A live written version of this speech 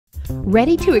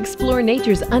Ready to explore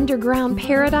nature's underground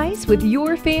paradise with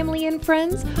your family and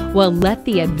friends? Well, let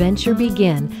the adventure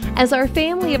begin as our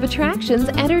family of attractions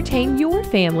entertain your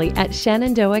family at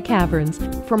Shenandoah Caverns.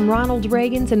 From Ronald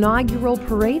Reagan's inaugural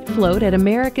parade float at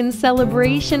American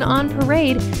Celebration on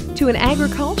Parade to an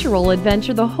agricultural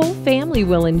adventure the whole family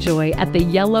will enjoy at the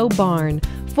Yellow Barn.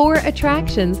 4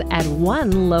 attractions at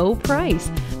one low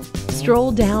price.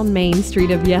 Stroll down Main Street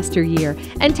of yesteryear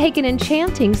and take an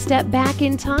enchanting step back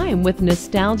in time with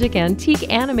nostalgic antique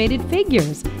animated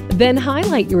figures. Then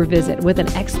highlight your visit with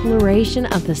an exploration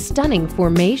of the stunning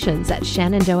formations at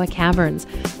Shenandoah Caverns,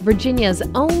 Virginia's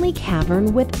only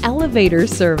cavern with elevator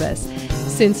service.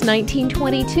 Since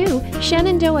 1922,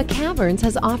 Shenandoah Caverns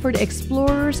has offered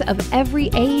explorers of every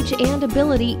age and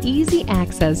ability easy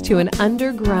access to an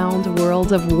underground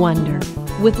world of wonder.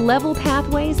 With level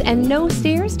pathways and no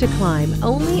stairs to climb,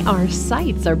 only our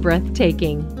sights are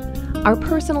breathtaking. Our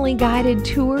personally guided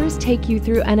tours take you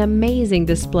through an amazing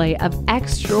display of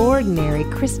extraordinary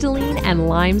crystalline and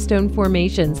limestone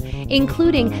formations,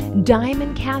 including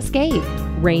Diamond Cascade,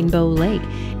 Rainbow Lake,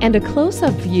 and a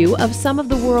close-up view of some of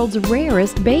the world's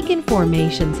rarest bacon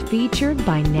formations featured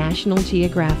by National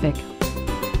Geographic.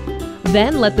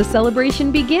 Then let the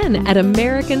celebration begin at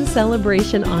American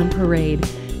Celebration on Parade.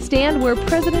 Stand where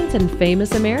presidents and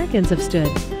famous Americans have stood.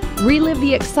 Relive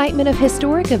the excitement of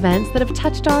historic events that have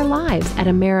touched our lives at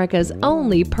America's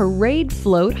only Parade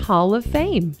Float Hall of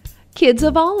Fame. Kids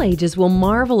of all ages will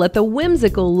marvel at the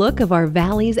whimsical look of our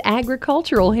valley's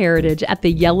agricultural heritage at the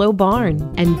Yellow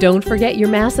Barn. And don't forget your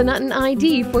Massanutten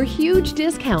ID for huge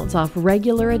discounts off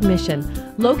regular admission.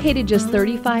 Located just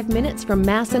 35 minutes from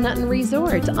Massanutten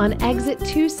Resort on exit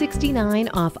 269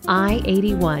 off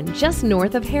I-81, just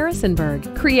north of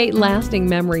Harrisonburg. Create lasting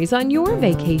memories on your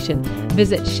vacation.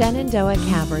 Visit Shenandoah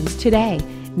Caverns today.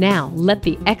 Now let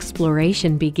the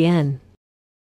exploration begin.